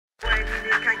Can't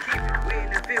keep it. We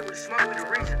in the field with the smoke with the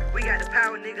region. We got the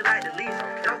power, nigga, like the Legion.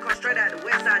 Don't come straight out the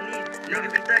west, I need it.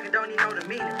 Nigga be thuggin', don't even know the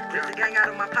meaning. Rip the gang out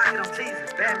of my pocket, I'm teasing.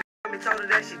 Bad bitch, me told her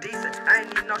that she decent. I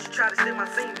ain't even know she tried to steal my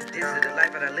semen. This is the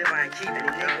life that I live, I ain't keeping. The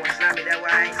nigga won't slap me, that's why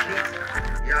I ain't sneezing.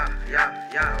 Yeah.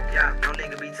 No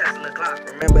nigga be testing the clock.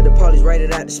 Remember the police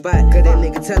raided out the spot. Cause that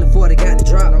nigga tellin' 40 got the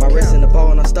drop. My wrist in the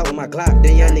ball and I'm stuck with my Glock.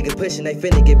 Then young niggas pushing, they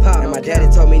finna get popped. And my daddy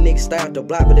told me niggas stay out the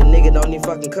block, but the nigga don't even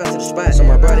fucking come to the spot. So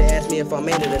my brother asked me if I'm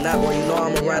in it or not. Well, you know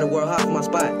I'ma ride a world hard for my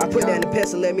spot. I put down the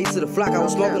pencil, led me to the flock. I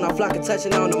was smoking on flock and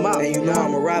touching on the mouth. And you know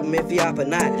I'ma rob him if he op or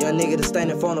not. Young nigga to stand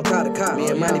in front of call the cop. Me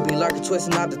and money be lurking,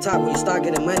 twisting off the top. When you start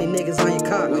getting money, niggas on your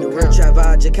cock. We the real trap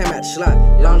vibe, just came out the slot.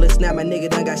 Long list snap, my nigga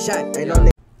done got shot. Ain't no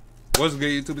nigga. What's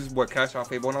good, YouTube? It's your boy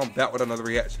CashOutFabo, and I'm back with another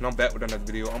reaction. I'm back with another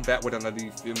video. I'm back with another,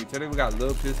 you feel me? Today we got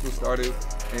Lil Pistol started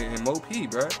and Mo P,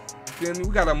 bro. You feel me?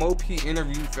 We got a Mo P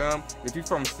interview, fam. If you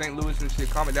from St. Louis and shit,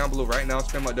 comment down below right now.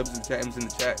 Spam my W's in the chat, M's in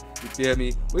the chat. You feel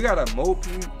me? We got a Mo P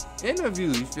interview,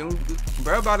 you feel me?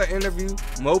 Bro, about an interview,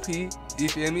 Mo P, you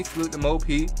feel me? Salute to Mo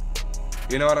P.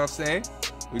 You know what I'm saying?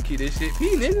 We keep this shit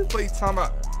P, nigga. What you talking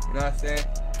about? You know what I'm saying?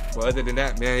 But other than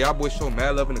that, man, y'all boys show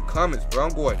mad love in the comments, bro.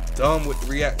 I'm going dumb with the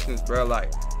reactions, bro. Like,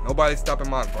 nobody's stopping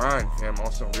my grind, fam. On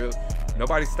some real,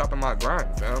 nobody's stopping my grind,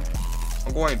 fam.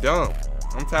 I'm going dumb.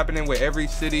 I'm tapping in with every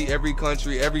city, every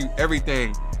country,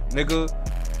 everything, nigga.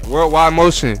 Worldwide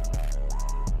motion.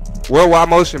 Worldwide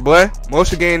motion, boy.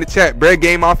 Motion game in the chat. Bread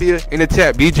game off here in the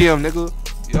chat. BGM, nigga.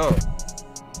 Yo.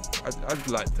 I just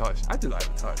like to talk shit. I just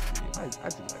like to talk shit. I just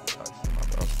like to talk shit, my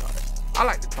bro. I'm sorry. I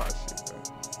like to talk shit, bro.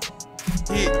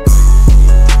 Yeah.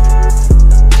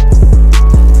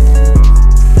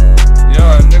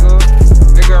 Yeah,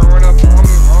 nigga run up on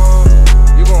me wrong,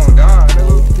 you gon' die,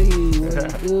 nigga.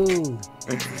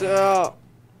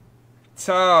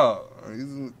 Talk.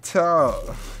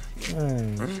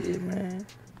 Shit, man.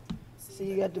 See,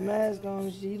 you got the mask on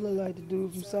and shit. You look like the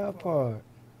dude from South Park.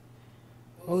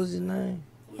 What was his name?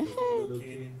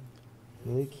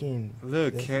 Lil Kenny.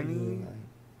 Lil Kenny?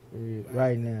 Like,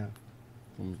 right now.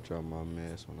 I'm gonna drop my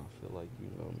mask when I feel like you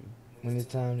know me. When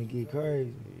it's time to get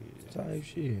crazy. Type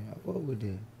shit. I fuck with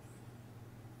that.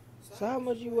 So how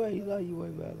much you weigh? You weigh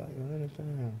about like 100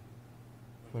 pounds.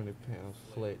 100 pounds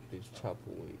flat, this chopper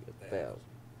weight 1,000.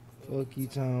 Fuck you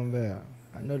talking about?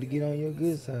 I know to get on your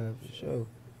good side for sure.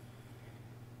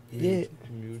 Yeah.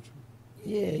 Mutual.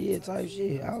 Yeah, type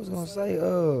shit. I was gonna say,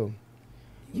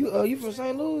 you from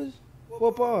St. Louis?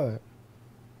 What part?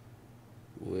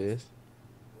 West.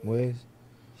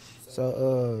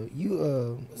 So,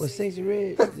 what Sexy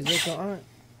Red? Is that your aunt?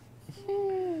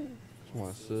 It's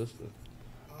my sister.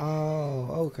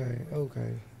 Oh, okay.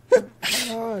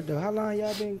 How hard though? How long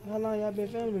y'all been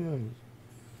family members?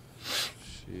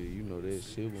 Shit, you know that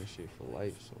sibling shit for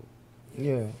life, so.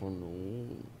 Yeah. From the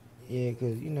womb. Yeah,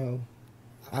 cause you know,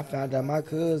 I found out my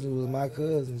cousin was my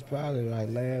cousin's probably like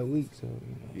last week, so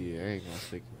you know. Yeah, I ain't gonna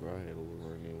take it, bro. I had a little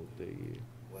run in with that, yeah.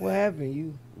 What happened,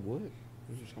 you? What?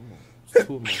 What you talking about?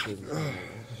 Two of my cousins.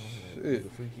 The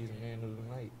freakiest man of the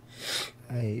night.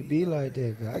 Hey, it be like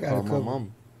that, cause I got a couple. Mama.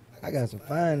 I got some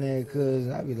fine ass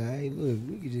cousins. I be like, hey, look,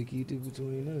 we could just keep this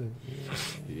between us.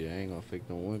 Yeah, I ain't gonna fake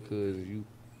no one cousin. You,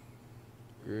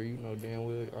 girl, you know damn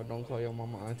well I don't call your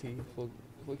mama auntie. Fuck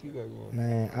you got going.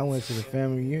 Man, I went to the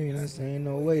family reunion. I said, ain't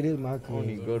no way this my cousin. I don't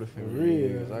even go to family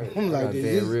reunions.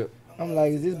 I'm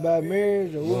like, is this by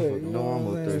marriage or what? You know I'm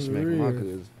up there smacking my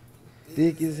cousins.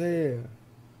 Thick as hell.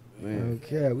 Man.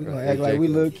 Okay, we gonna act like we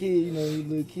little kids. You know, we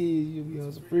little kids. You be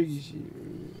on some freaky shit.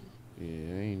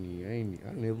 Yeah,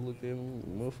 I never looked at them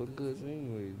motherfucking cousins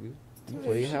anyways, bitch. You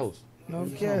play house. No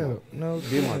cap. No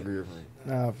cap. Be my girlfriend.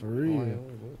 Nah, for real.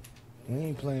 We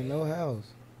ain't playing no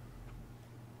house.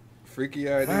 Freaky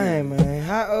idea. Fine, man.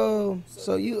 How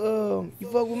so you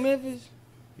fuck with Memphis?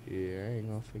 Yeah, I ain't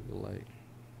gonna figure like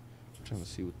I'm trying to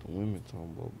see what the women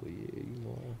talking about, but yeah, you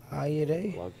know. Oh yeah,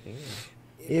 they locked in.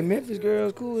 Yeah, Memphis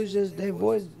girls cool. It's just their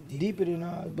voice deeper than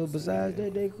ours, but besides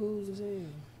that, they cool as hell.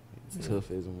 It's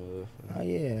tough as a motherfucker. Oh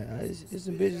yeah, it's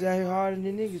some bitches out here harder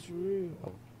than niggas for real.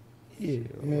 Yeah,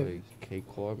 like K.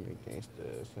 Corbin gangsta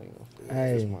ass. Hey,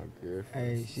 that's my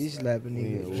girlfriend. Hey, she slapping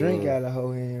niggas drink out of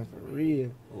her hand for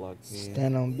real. Locked in.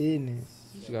 Stand on business.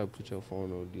 You gotta put your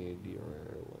phone on D&D around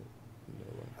her, like, you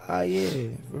know, like. Oh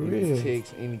yeah, for real.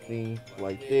 Text anything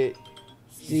like that.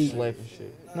 She slapping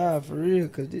shit. Nah, for real,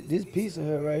 cause this piece of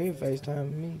her right here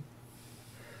FaceTiming me.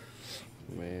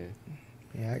 Man.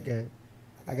 Yeah,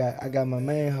 I got my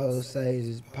main hoe says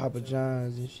it's Papa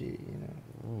John's and shit, you know.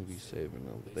 I don't be saving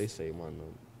numbers. They save my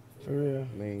number. For real.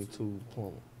 Main 2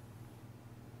 plumber.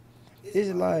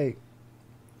 It's like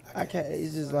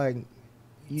it's just like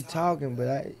you talking, but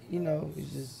I,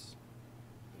 it's just,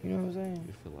 you know what I'm saying?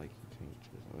 You feel like you can't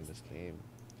just understand me.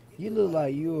 You look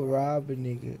like you a robber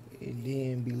nigga, and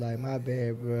then be like, my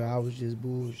bad, bro. I was just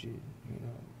bullshit.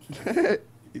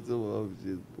 He told me I was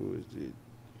just bullshit.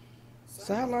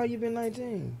 So how long you been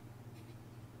 19?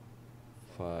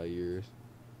 5 years.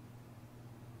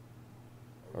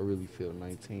 I really felt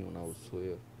 19 when I was 12.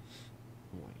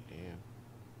 I'm like, damn.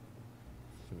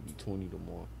 I'm gonna be 20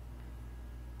 tomorrow.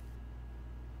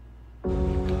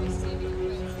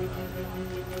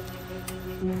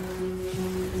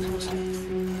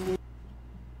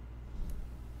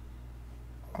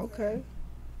 Okay.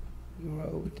 You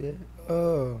roll with that.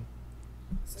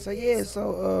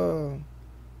 So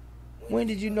when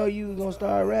did you know you was gonna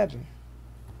start rapping?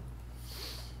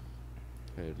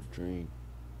 I had a dream.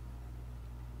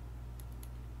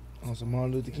 On some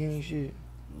Martin Luther King shit?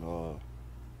 Nah.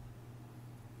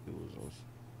 It was on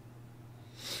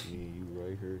me and you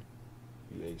right here.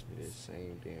 You asked me that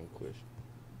same damn question.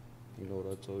 You know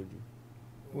what I told you?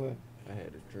 What? I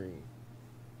had a dream.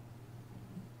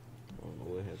 I don't know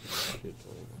what happened. Shit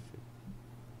all over my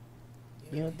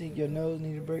face. You don't think your nose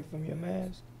need a break from your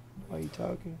mask while you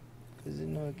talking? Cause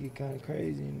it get kind of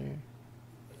crazy in there.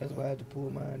 That's why I had to pull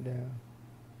mine down.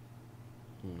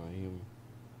 I'm not human.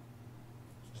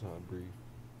 That's how I breathe.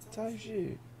 Type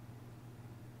shit.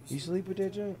 You sleep with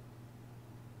that junk?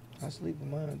 I sleep with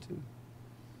mine too.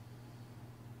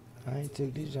 I ain't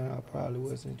took this junk. I probably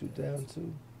was in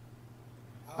 2002.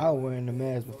 I was wearing the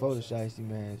mask before the shiesty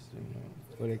mask.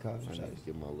 What they call it, I need shiesty. to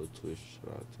get my little twist shot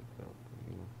I took out.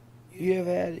 You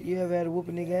ever had to whoop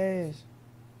a nigga ass?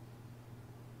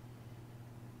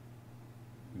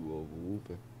 You over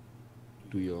whooping.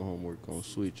 Do your homework on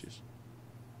switches.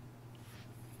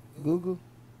 Google?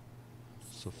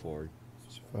 Safari.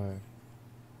 Safari.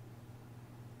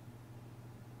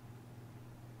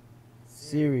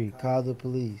 Siri, call the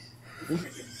police.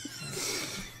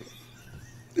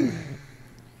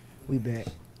 We back.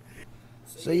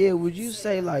 So yeah, would you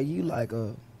say like you like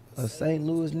a St.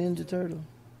 Louis Ninja Turtle?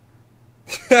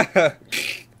 Tappers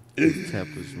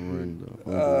run the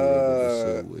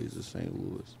underrated subways of St.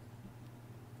 Louis.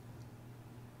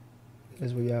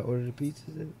 That's where y'all order the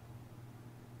pizzas at?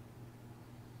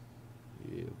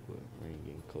 Yeah, but I ain't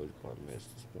getting coached by Master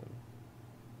Splinter.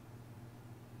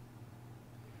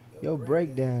 Your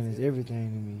breakdown is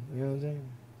everything to me. You know what I'm saying?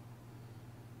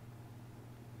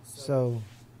 So,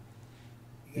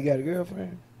 you got a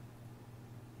girlfriend?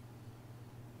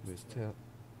 Miss Tap.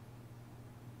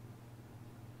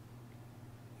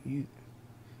 You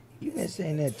been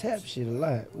saying that tap shit a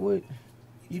lot. What?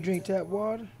 You drink tap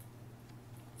water?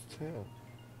 Tap.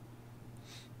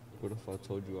 What if I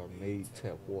told you I made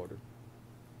tap water?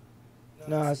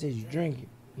 No, I said you drink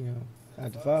it.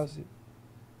 Out the faucet.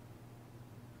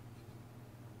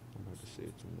 I'm about to say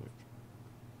it too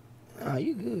much. Nah,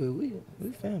 you good.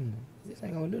 We family. This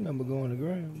ain't gonna do nothing but go on the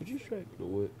ground. But you straight. The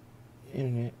what?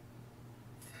 Internet.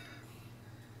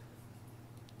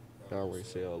 I already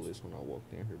said all this when I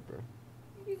walked in here, bro.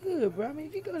 You good, bro. I mean,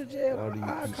 if you go to jail, Why do you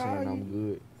I'll keep call saying you. I'm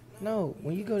good? No,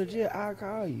 when you go to jail, I'll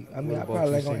call you. I mean, What I about probably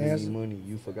you ain't gonna sending answer. me money?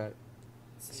 You forgot?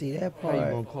 See that How you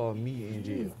part? gonna call me in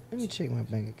jail? Let me check my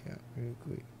bank account real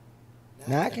quick.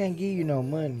 Now I can't give you no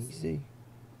money. You see,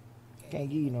 can't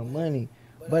give you no money,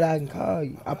 but I can call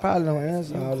you. I probably don't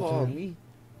answer You all the call time. me?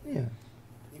 Yeah.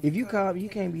 If you call me, you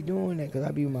can't be doing that because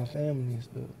I be with my family and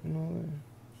stuff. You know what I mean?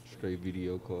 Straight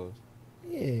video calls. I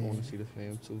Yeah. wanna see the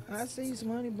fam too. I see some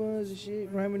honey buns and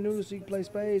shit, ramen noodles so you can play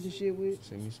spades and shit with.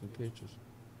 Send me some pictures.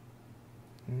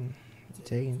 You're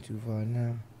taking too far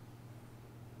now.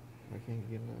 I can't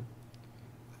get none.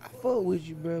 I fuck with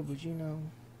you, bro, but we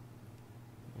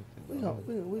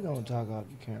Nothing. we gonna talk off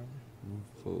the camera. You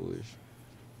foolish.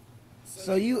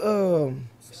 So you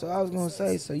so I was gonna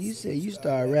say, so you said you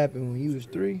started rapping when you was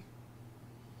 3?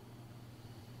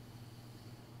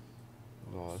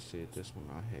 No, I said that's when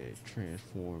I had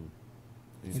transformed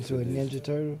Into a this- Ninja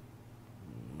Turtle?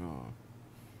 No.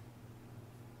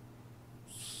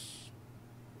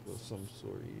 Or some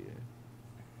sort,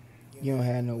 yeah. You don't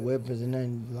have no weapons or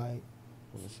nothing, like,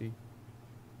 Wanna see?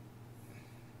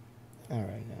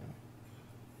 alright now.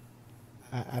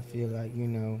 I feel like, you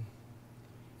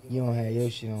don't have your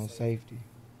shit on safety.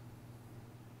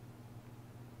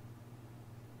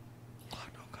 I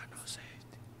don't got no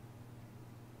safety.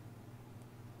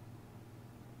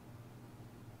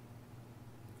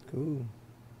 Cool.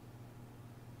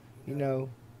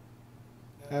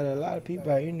 Out of a lot of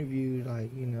people I interviewed, like,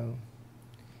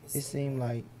 it seemed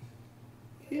like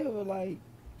you ever like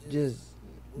just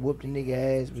whooped a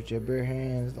nigga ass with your bare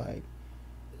hands, like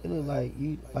it look like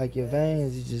you like your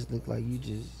veins, it just look like you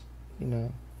just you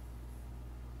know.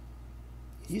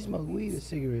 You smoke weed or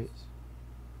cigarettes?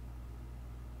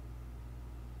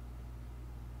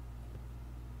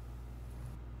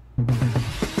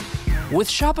 With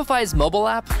Shopify's mobile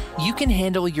app, you can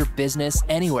handle your business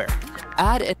anywhere.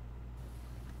 Add a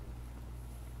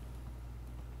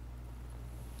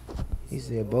He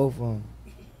said both of them.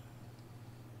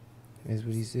 That's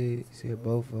what he said. He said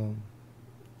both of them.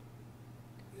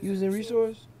 Using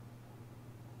resource?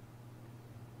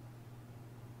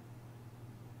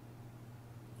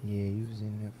 Yeah, you was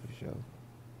in there for sure.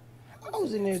 I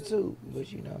was in there too,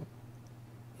 but you know.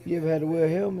 You ever had to wear a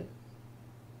helmet?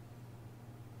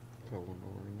 I wouldn't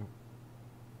already know.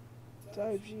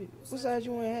 Type shit. What size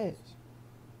you wear hats?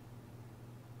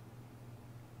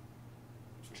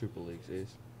 Triple XS.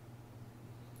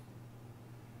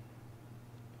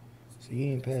 So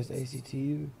you ain't passed the ACT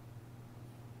either?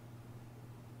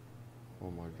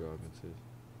 On my driving test.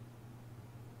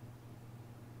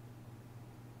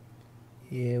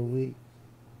 Yeah, we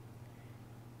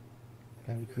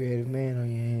got a creative man on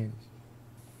your hands.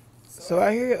 So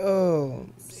I hear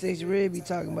Six Red be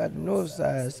talking about the north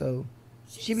side, so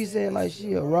she be saying like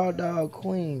she a raw dog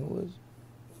queen.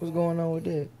 What's going on with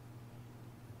that?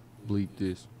 Bleep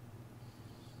this.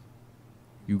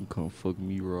 You can come fuck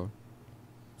me raw.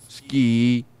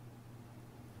 Ski.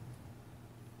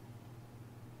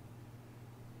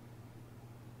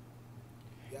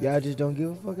 Y'all just don't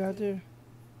give a fuck out there?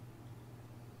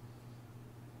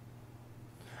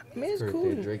 I mean, it's Heard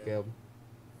cool. that Drake album.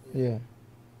 Yeah.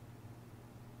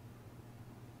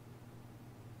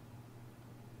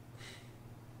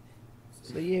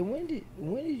 So yeah, when did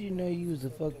you know you was a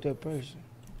fucked up person?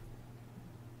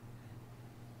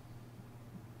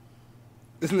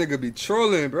 This nigga be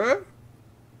trolling, bruh.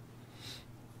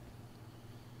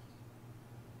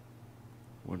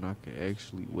 When I could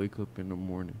actually wake up in the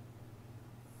morning,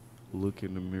 look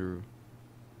in the mirror,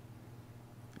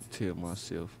 and tell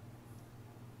myself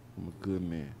I'm a good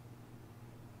man.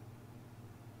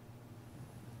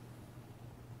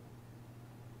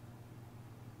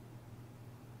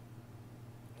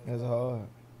 That's hard.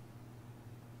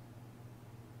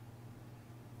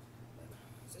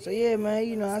 So yeah, man,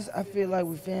 you know, I feel like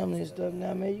with family and stuff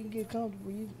now, man, you can get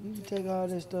comfortable. You can take all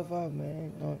that stuff off,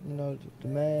 man. You know, the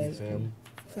mask. Family?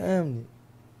 Family.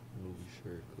 Movie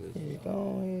shirt, cuz. Yeah, go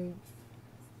on here.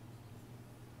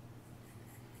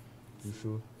 You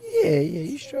sure? Yeah,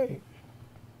 you straight.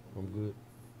 I'm good.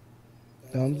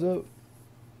 Thumbs up.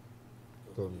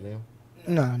 Go now?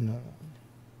 No. I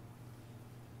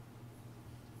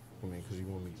mean, because you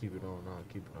want me to keep it on, I'll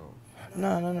keep it on.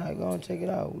 No. Go and take it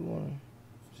out. We want to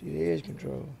see the edge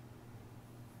control.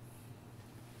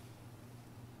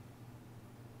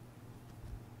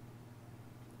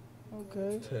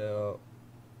 Okay. Tell.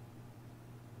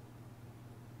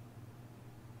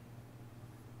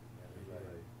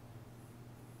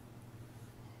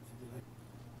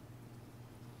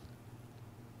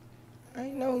 I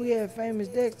ain't know we had famous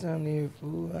Dex on there,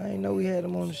 fool. I ain't know we had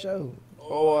him on the show.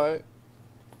 Alright.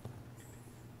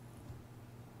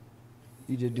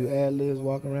 You just do ad-libs,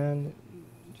 walk around,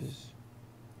 just...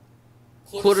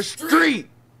 For the street.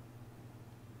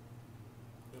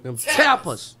 Them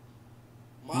tappers.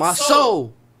 My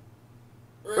soul.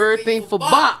 Everything for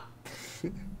Bop.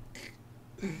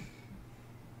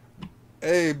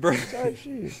 Hey, bro. type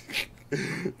shit.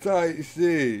 Tight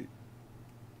shit.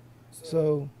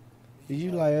 So, did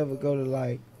you like ever go to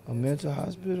like a mental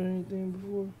hospital or anything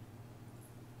before?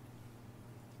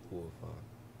 4 or 5.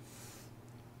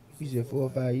 You said 4 or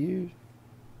 5 years?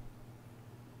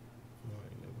 No, I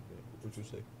ain't never been. What you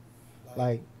say?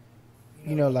 Like,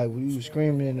 you know, like when you were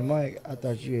screaming in the mic, I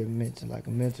thought you had meant to like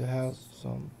a mental house or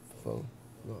something before.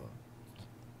 No.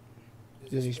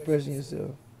 Just expressing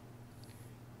yourself.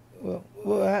 Well,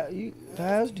 how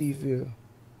else do you feel?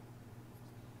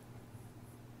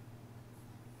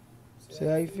 Say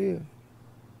how you feel.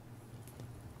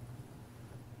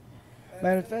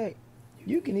 Matter of fact,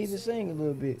 you can even sing a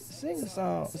little bit. Sing a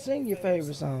song. Sing your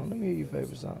favorite song. Let me hear your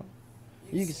favorite song.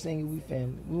 You can sing it. We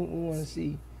family. We want to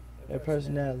see that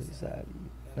personality side of you,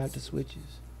 not the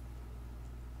switches.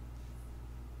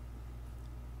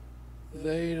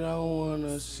 They don't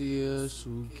wanna see us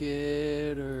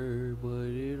together, but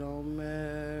it don't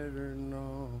matter,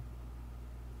 no.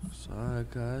 'Cause I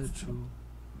got you.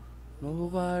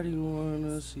 Nobody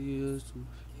wanna see us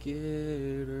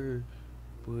together,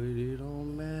 but it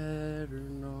don't matter,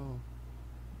 no.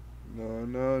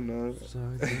 No. 'Cause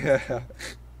I got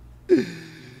you.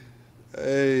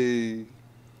 Hey.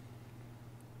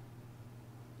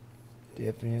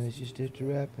 Definitely should stick to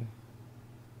rapping.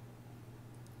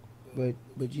 But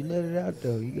you let it out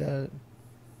though. You gotta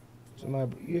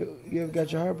Somebody, you ever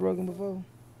got your heart broken before?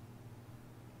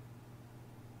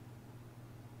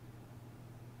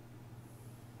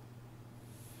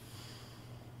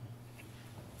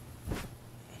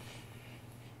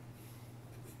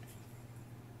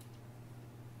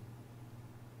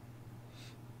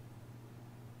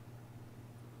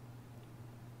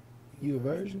 You a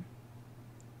virgin?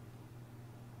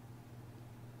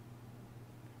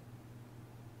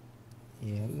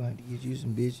 Yeah, we gonna have to get you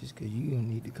some bitches, cause you gonna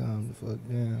need to calm the fuck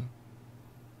down.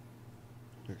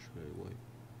 Actually, wait.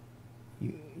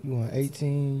 You want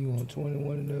 18? You want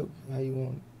 21 and up? How you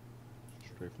want it?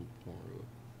 Straight from Pornhub.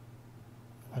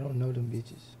 I don't know them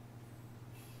bitches.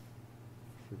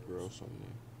 Figure out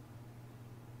something.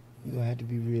 You gonna have to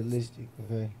be realistic,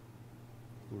 okay?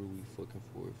 What are we fucking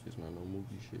for if it's not no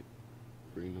movie shit?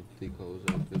 Bring them thick hoes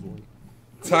out this way.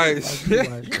 Tight Like you shit.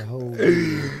 watched the whole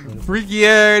video. Freaky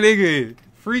ass nigga.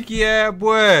 Freaky ass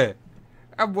boy.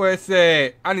 That boy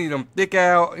said, I need them thick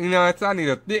out. You know what I'm saying? I need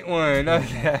a thick one.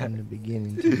 From the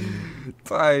beginning to the end.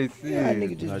 Tight shit. Yeah,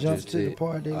 nigga just I jumped just to the said,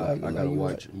 part they like. I like gotta you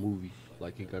watch a movie.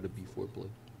 Like, it gotta be foreplay.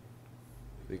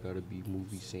 It gotta be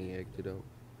movie scene acted out.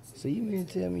 So you mean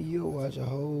to tell me you'll watch a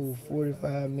whole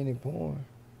 45-minute porn?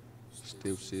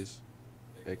 Stiff sis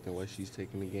acting like she's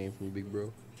taking the game from Big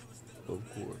Bro. Of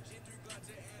course.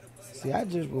 See, I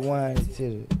just rewind it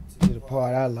to the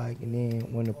part I like, and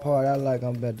then when the part I like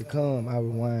I'm about to come, I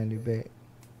rewind it back.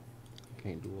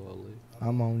 Can't do all that.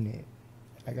 I'm on that.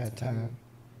 I got time.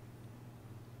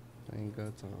 I ain't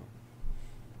got time.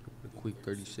 A quick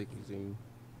 30 seconds in,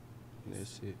 and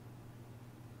that's it.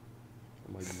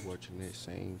 I might be watching that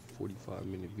same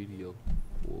 45-minute video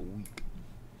for a week.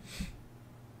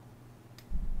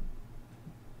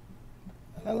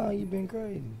 How long you been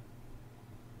crazy?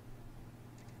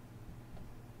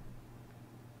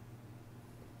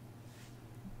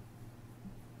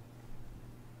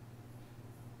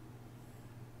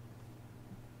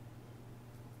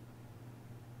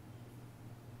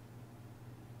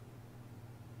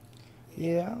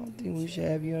 Yeah, I don't think we should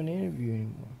have you on the interview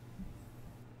anymore.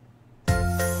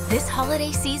 This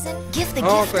holiday season, give the I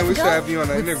don't gift think we of should go have you on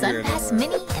the with interview SunPass anymore.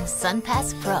 Mini and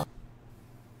SunPass Pro.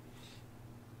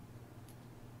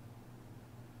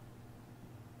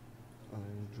 I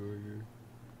enjoy your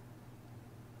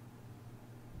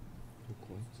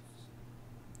acquaintance.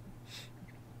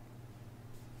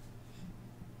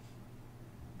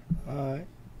 Alright.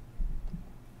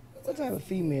 What type of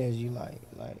females you like?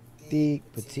 Like thick,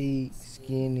 petite,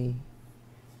 skinny,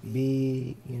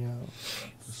 big, you know?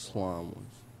 The slime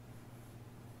ones.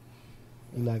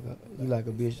 You like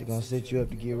a bitch that gonna set you up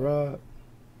to get robbed?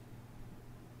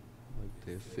 Like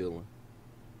that feeling.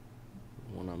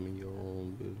 When I'm in your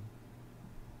own building.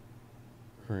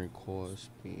 Hearing cars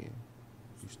spin.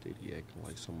 You steady acting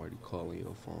like somebody calling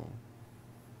your phone.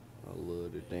 I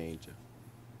love the danger.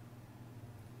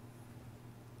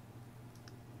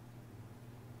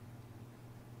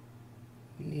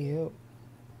 You need help.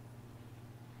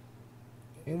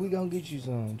 And we gonna get you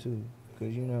some too. Cause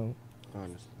you know,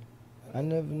 Honestly. I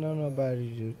never know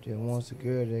nobody that wants a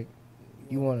girl that,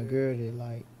 you want a girl that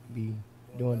like be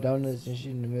doing donuts and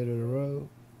shit in the middle of the road.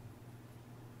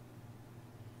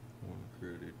 I want a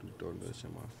girl that do donuts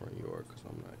in my front yard because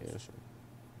I'm not answering.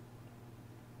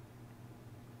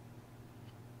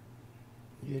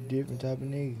 You're a different type of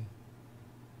nigga.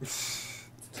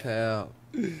 Tap.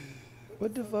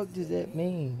 What the fuck does that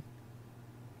mean?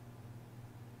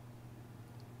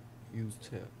 You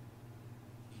tap.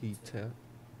 He tap.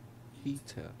 He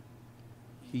tap.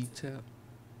 He tap.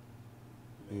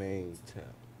 Main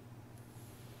tap.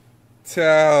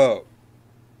 Tap.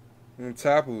 And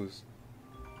tapples.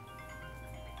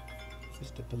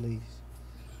 It's the police.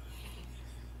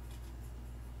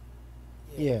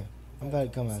 Yeah, I'm about to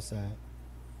come outside.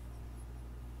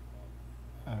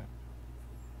 Alright.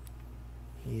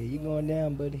 Yeah, you going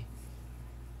down, buddy.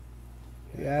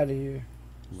 You're out of here.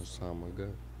 How much time I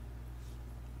got?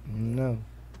 No.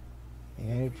 It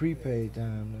ain't prepaid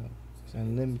time, though. It's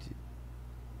unlimited.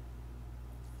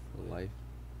 For life?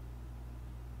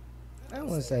 I don't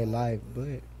want to say life,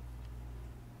 but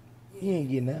you ain't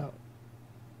getting out.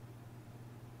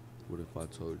 What if I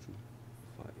told you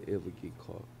if I ever get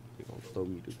caught, they gonna throw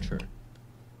me the chair?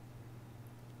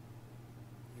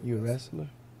 You a wrestler?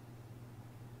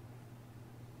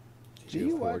 Do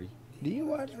you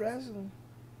watch wrestling?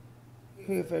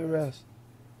 Who your favorite wrestler?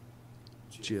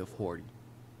 Jeff Hardy.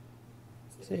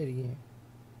 Say it again.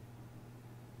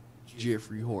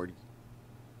 Jeffrey Hardy.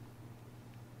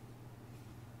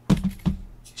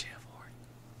 Jeff Hardy.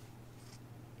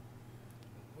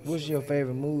 What's your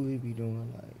favorite movie be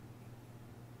doing like?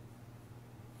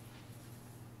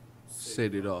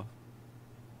 Set it off.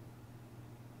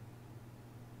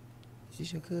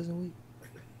 This your cousin Week?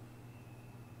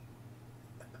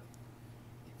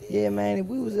 Yeah, man, if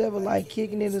we was ever like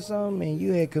kicking it or something and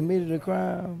you had committed a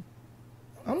crime,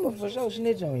 I'm gonna for sure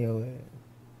snitch on your ass.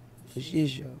 For shit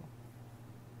show.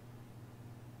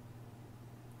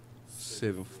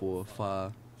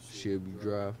 745 Shelby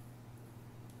Drive.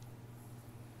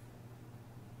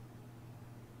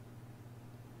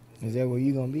 Is that where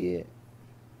you gonna be at?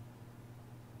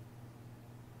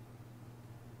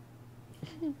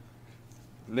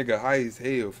 Nigga high as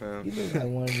hell, fam. You look like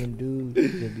one of them dudes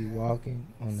that be walking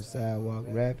on the sidewalk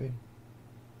rapping.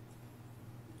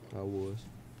 I was.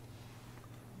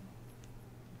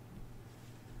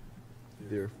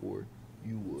 Therefore,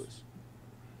 you was.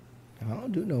 I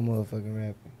don't do no motherfucking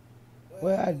rapping.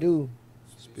 Well, I do.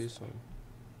 Spit something.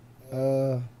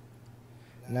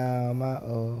 Nah,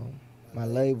 my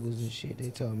labels and shit, they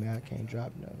told me I can't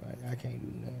drop nothing, right? I can't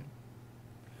do nothing.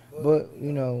 But,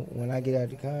 you know, when I get out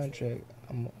the contract,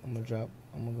 I'm gonna drop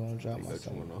my Got you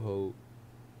song. on the hold.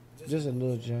 Just a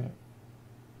little jump.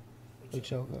 A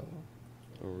chokeover.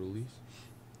 On release.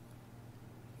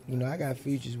 You know, I got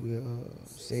features with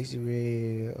Sexy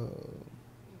Red,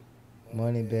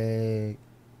 Moneybag,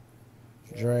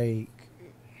 Drake.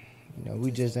 You know,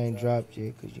 we just ain't dropped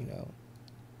yet because, you know,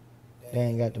 they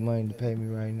ain't got the money to pay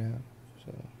me right now.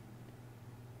 So,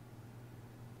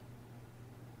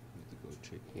 Need to go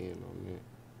check in on that.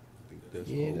 I think that's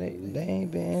yeah, old. they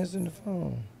ain't been answering the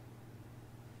phone.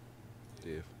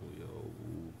 Definitely old.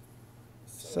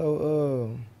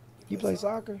 So, you play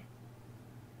soccer?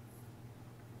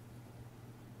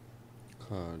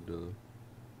 Kinda.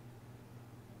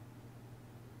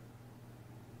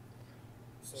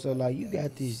 So, like, you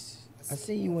got this. I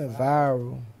see you went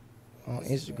viral on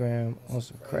Instagram on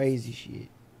some crazy shit.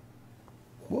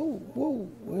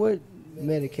 What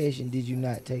medication did you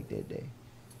not take that day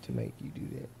to make you do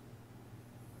that?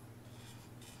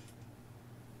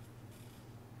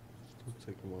 I was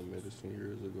taking my medicine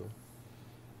years ago.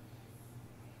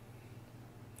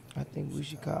 I think we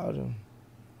should call them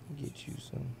and get you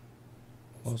some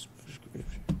more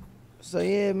prescription. So,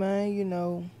 yeah, man, you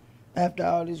know, after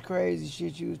all this crazy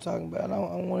shit you was talking about, I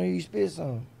want to hear you spit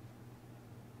some.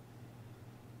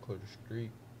 Close the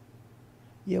street.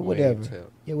 Yeah, Main whatever.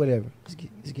 tap. Yeah, whatever. Let's get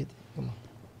that. Come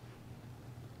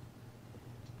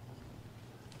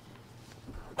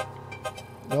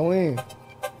on. Go in.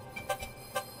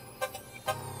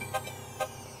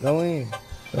 Go in.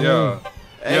 Go Yeah.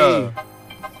 in. Yeah.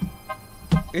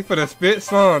 He for the spit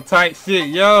song type shit,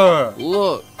 yeah.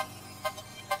 Look,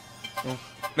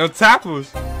 No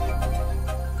tappers.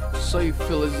 so you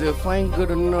feel as if I ain't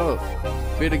good enough.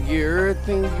 Better get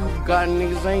everything you got,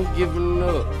 niggas ain't giving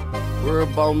up. Worry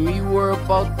about me, worry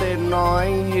about that, no, I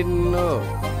ain't hitting up.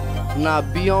 Nah,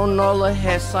 be on all the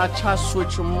hats, I try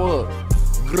switch them up.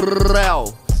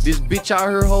 Growl, this bitch out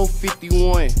here hold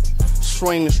 51.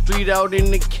 Swing the street out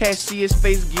in the cat, see his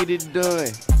face, get it done.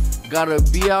 Gotta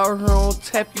be out here on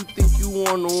tap, you think you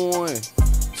one on one.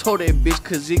 Told that bitch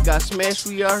cause it got smashed,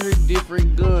 we out here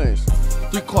different guns.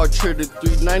 3-car trailer,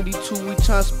 392, we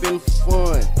tryna spend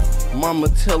fun. Mama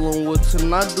tell him what to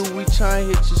not do, we tryna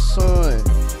hit your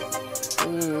son.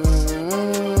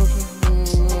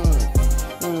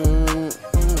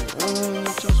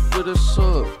 Just split us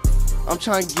up. I'm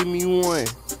tryna give me one.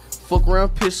 Fuck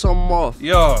around, piss them off.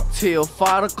 Yeah. Tell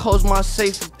 5 to close my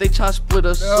safe if they try split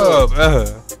us Up. up.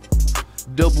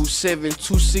 7,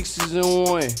 2 6s in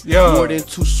one. Yeah. More than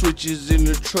 2 switches in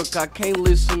the truck, I can't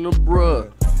listen to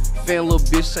bruh. Fan little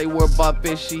bitch say where about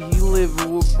that shit, he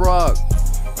living with Brock.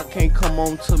 I can't come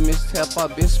on to Miss Tap, I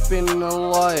been spending a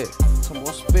lot. Talking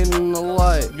about spending a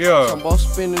lot. Yeah. Talking about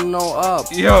spending no up.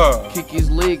 Yeah. Kick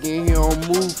his leg and he don't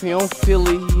move, he don't feel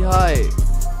it, he high.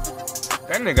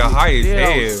 That nigga high as Yeah,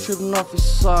 I was hell. tripping off his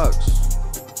socks.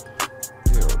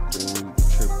 Yeah, dude,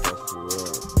 tripped off a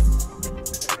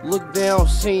rock. Look down,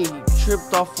 seen he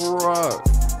tripped off a rock.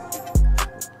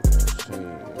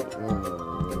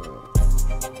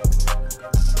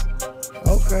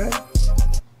 Okay.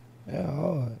 Yeah,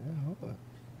 hard.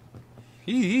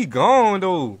 He gone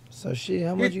though. So shit,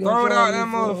 how He much you throw gonna it out charge that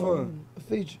me for motherfucker. a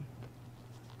feature?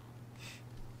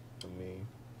 I mean,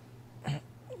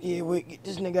 Yeah, wait, get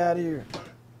this nigga out of here.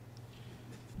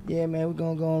 Yeah, man, we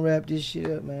gonna go and wrap this shit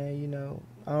up, man. You know,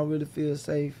 I don't really feel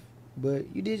safe,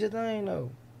 but you did your thing though.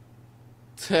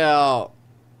 tell.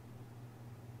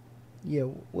 Yeah,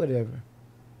 whatever.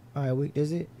 All right,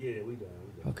 that's it. Yeah, we done.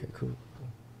 Okay, cool.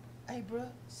 Hey, bro,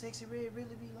 Sexy Red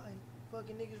really be like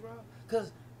fucking niggas raw?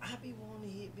 Cause I be wanting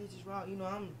to hit bitches raw. You know,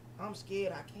 I'm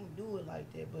scared I can't do it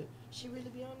like that, but she really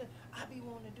be on that. I be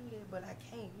wanting to do that, but I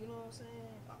can't. You know what I'm saying?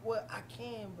 Well, I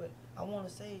can, but I want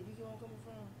to say it. You get where I'm coming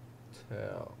from?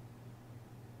 Hell.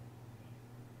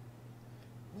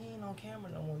 We ain't on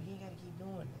camera no more. You ain't gotta keep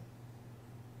doing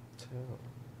that. Tell.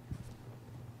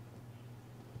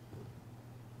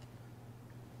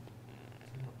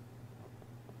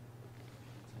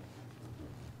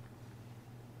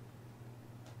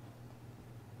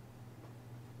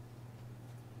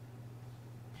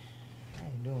 I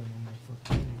ain't doing no more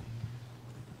fucking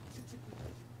interview.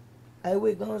 Hey,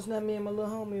 wait, go and snap me and my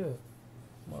little homie up.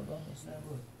 Come on, go and snap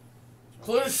up.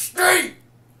 Clear the street!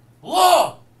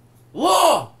 Law!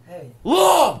 Law! Hey.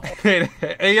 Law!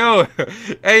 Hey yo,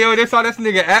 this how this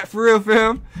nigga act for real,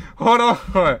 fam. Hold on,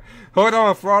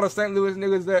 for all the St. Louis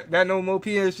niggas that know Mo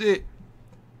P and shit.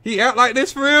 He act like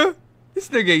this for real? This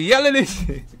nigga yelling this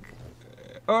shit.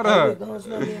 Hold Hey, on. wait, go and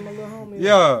snap me and my little homie up.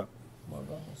 Yeah. Come on,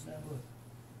 go and snap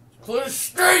up. Clear the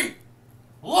street!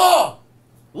 Law!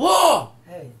 Law!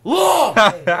 Hey. Law!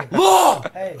 Hey, hey, Law!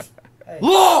 hey, hey,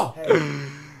 Law! hey.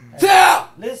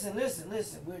 Tap! Listen.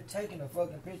 We're taking a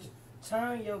fucking picture.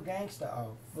 Turn your gangster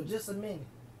off for just a minute.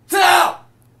 Tap!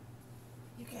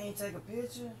 You can't take a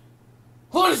picture.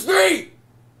 Clear the street!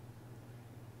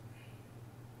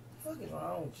 What the fuck is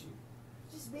wrong with you?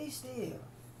 Just be still.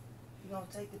 You gonna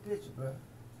take the picture, bro.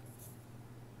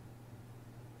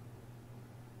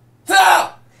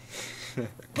 Tap!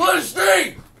 Clear the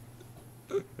street!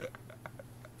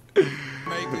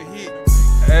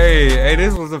 Hey,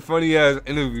 this was a funny ass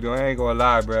interview though. I ain't gonna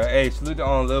lie, bro. Hey, salute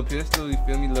to Lil Pistol. You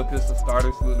feel me? Lil Pistol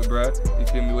starter. Salute to bruh. You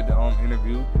feel me with the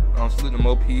interview. Salute to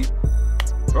Mo P.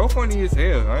 Bro, funny as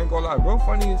hell. I ain't gonna lie, bro,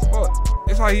 funny as fuck.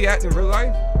 That's how he act in real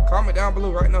life. Comment down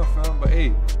below right now, fam. But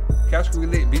hey, Cash Crew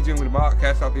lit. BJ with the mob.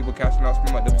 Cash out people. Cashing out.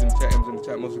 Scream out. W's in the chat. M's in the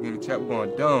chat. Most of them in the chat. We're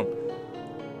going dumb.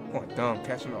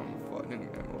 Cashing out.